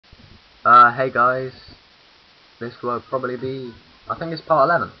Hey guys, this will probably be, I think it's part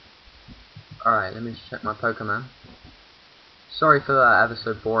 11. Alright, let me just check my Pokemon. Sorry for that ever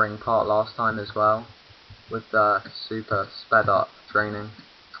so boring part last time as well, with the super sped up training.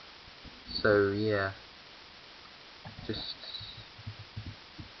 So yeah, just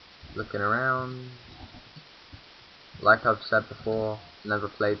looking around. Like I've said before, never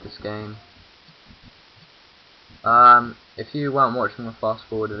played this game. If you weren't watching the fast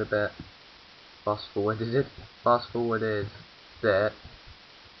forwarded bit,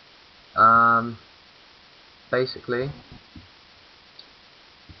 basically,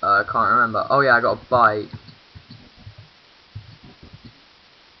 I can't remember. Oh yeah, I got a bite.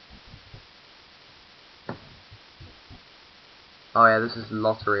 Oh yeah, this is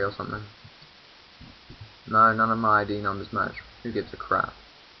lottery or something. No, none of my ID numbers match. Who gives a crap?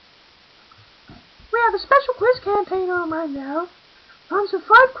 We have a special quiz campaign on right now. Answer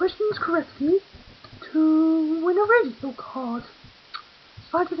 5 questions correctly to win a radio card.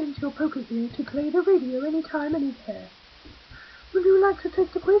 Slide it into your poker gear to play the radio anytime, anywhere. Would you like to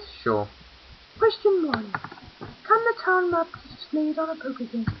take the quiz? Sure. Question 1. Can the town map be displayed on a poker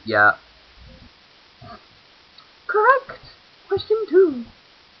game? Yeah. Correct. Question 2.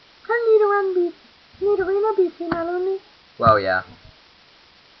 Can Nidorina be female only? Well, yeah.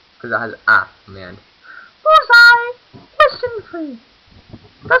 Because it has A on the end. Bullseye! Question 3.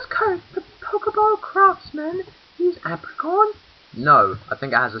 Does Kurt, the Pokeball craftsman, use apricot? No, I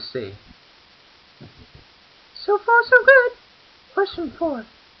think it has a C. So far, so good. Question 4.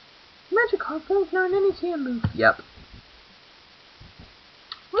 Magikarp won't learn any TM move. Yep.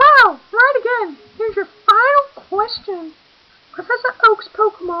 Wow! Right again. Here's your final question. Professor Oak's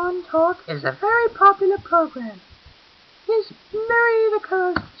Pokemon Talk is a very popular program. Is Mary the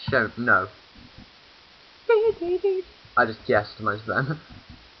Colors? No. I just guessed most of them.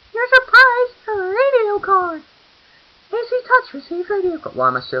 Here's a prize, a radio card. AC Touch receive radio card. Why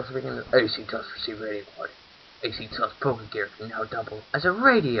am I still speaking of AC Touch receive radio card? AC Touch Poker Gear can now double as a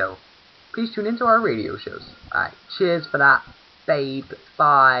radio. Please tune into our radio shows. Alright, cheers for that, babe.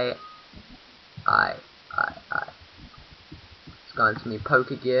 Bye. Aye. Let's go into my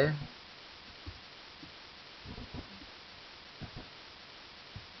Poker Gear.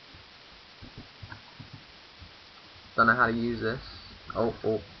 Don't know how to use this. Oh.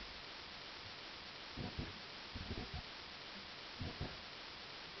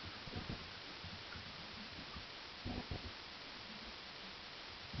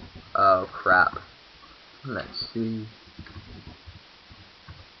 Oh crap. Let's see.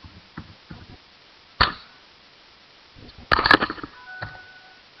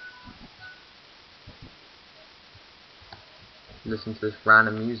 Listen to this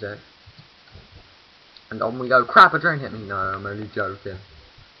random music. And on we go. Crap, a drone hit me. No, I'm only joking.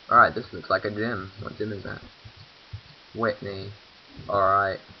 Alright, this looks like a gym. What gym is that? Whitney.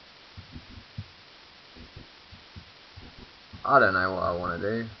 Alright. I don't know what I want to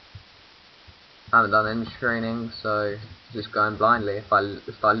do. I haven't done any training, so just going blindly. If I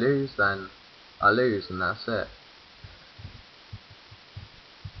lose, then I lose, and that's it.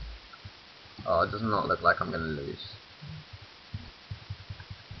 Oh, it does not look like I'm going to lose.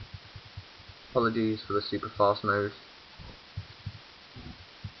 Apologies for the super fast move.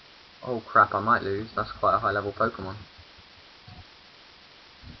 Oh crap, I might lose. That's quite a high level Pokemon.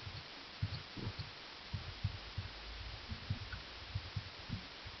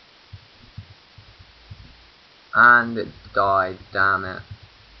 And it died, damn it.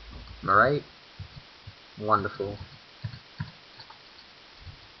 Alright? Wonderful.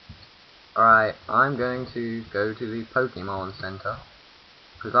 Alright, I'm going to go to the Pokemon Center.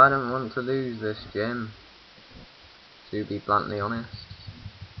 Because I don't want to lose this gym. To be bluntly honest.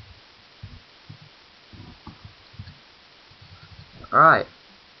 Alright.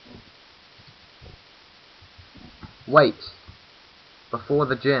 Wait. Before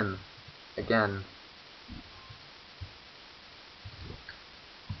the gym. Again.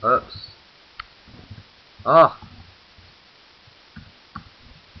 Oops. Oh!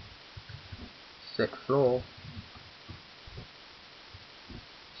 6th floor.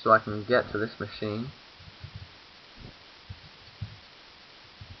 So I can get to this machine.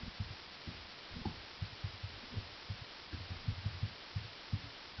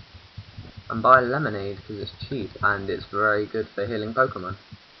 And buy lemonade because it's cheap and it's very good for healing Pokemon.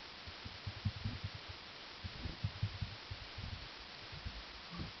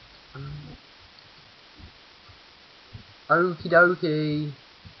 Okie dokie.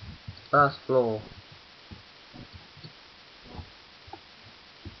 1st floor.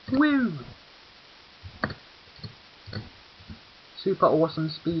 Woo! Super awesome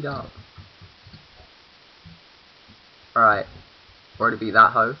speed up. Alright. Already beat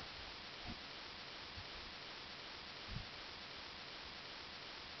that hoe.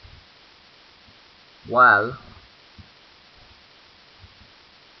 Well.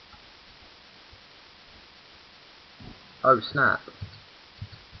 Oh snap.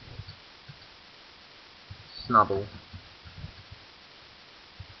 Snubble.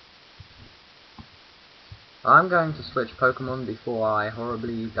 I'm going to switch Pokemon before I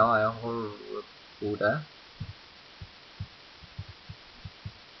horribly die a horrible death.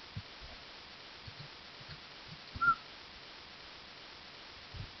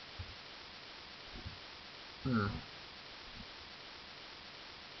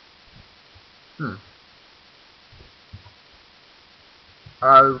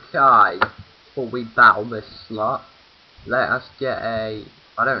 Okay. Before we battle this slut, let us get a...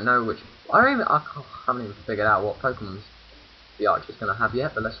 I don't know which... I haven't even figured out what Pokemon the Archer's going to have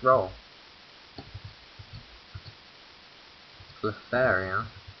yet, but let's roll. Clefairy.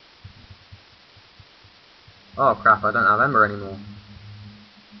 Oh crap, I don't have Ember anymore.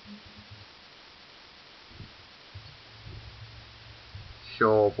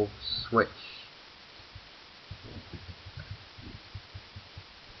 Sure, we'll switch.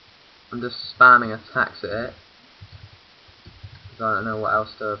 I'm just spamming attacks at it. Because I don't know what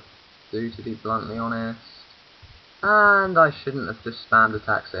else to do, to be bluntly honest. And I shouldn't have just spammed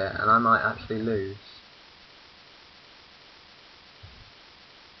attacks at it, and I might actually lose.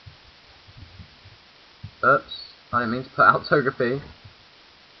 Oops, I didn't mean to put out Togepi.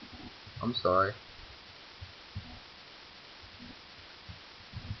 I'm sorry.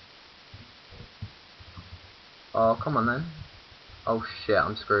 Oh, come on then. Oh shit,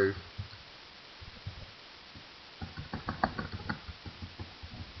 I'm screwed.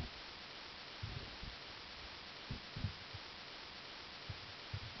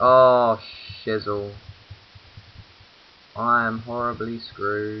 Oh, shizzle. I am horribly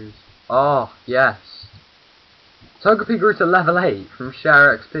screwed. Oh, yes. Togepi grew to level 8 from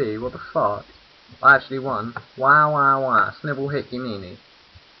Share XP. What the fuck? I actually won. Wow, wow, wow. Snibble hickey meanie.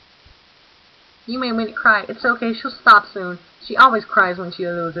 You made me cry. It's okay, she'll stop soon. She always cries when she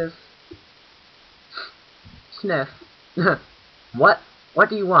loses. Sniff. What? What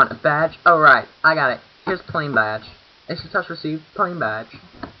do you want? A badge? Oh, right. I got it. Here's plain badge. Instant touch received. Plain badge.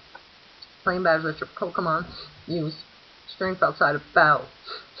 Plain badge lets your Pokemon use strength outside of battle.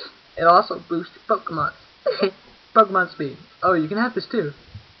 It also boosts your Pokemon. Pokemon speed. Oh, you can have this too.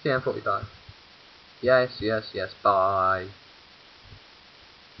 TM45. Yes, yes, yes. Bye.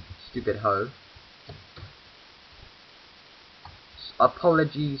 Stupid hoe.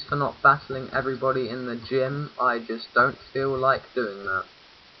 Apologies for not battling everybody in the gym. I just don't feel like doing that.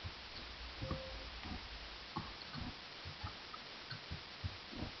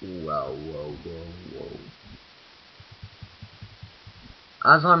 Whoa, whoa, whoa, whoa.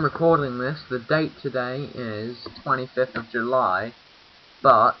 As I'm recording this, the date today is 25th of July,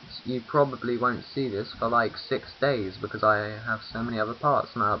 but you probably won't see this for like 6 days because I have so many other parts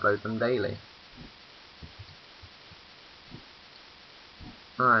and I upload them daily.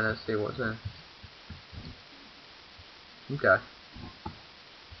 Alright, let's see what's in. Okay.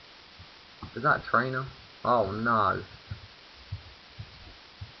 Is that a trainer? Oh no.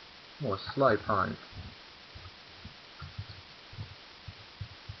 Oh, a slow punk.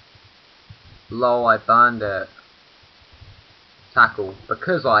 Lol, I burned it. Tackle,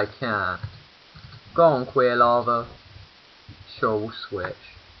 because I can. Go on, Queer Lava. Sure, we'll switch.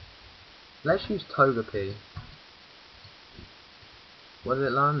 Let's use Togepi. What did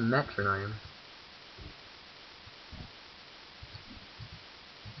it learn? Metronome.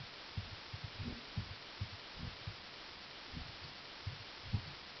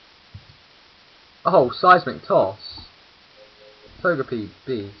 Oh, Seismic Toss. Togepi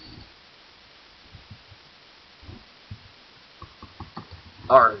Beast.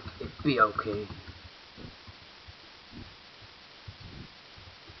 Arg, it be okay.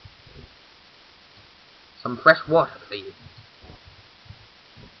 Some fresh water for you.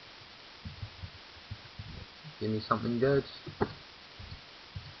 Give me something good.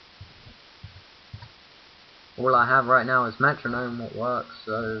 All I have right now is Metronome, what works,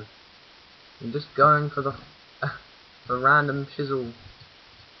 so I'm just going for the random chisel.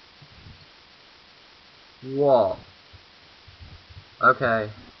 What? Okay.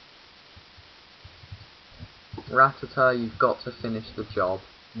 Rattata, you've got to finish the job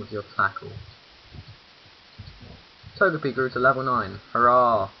with your tackle. Togepi grew to level 9.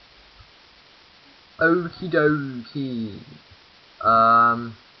 Hurrah! Okie dokie.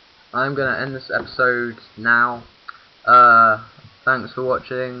 I'm gonna end this episode now. Thanks for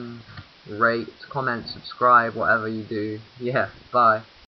watching. Rate, comment, subscribe, whatever you do. Yeah, bye.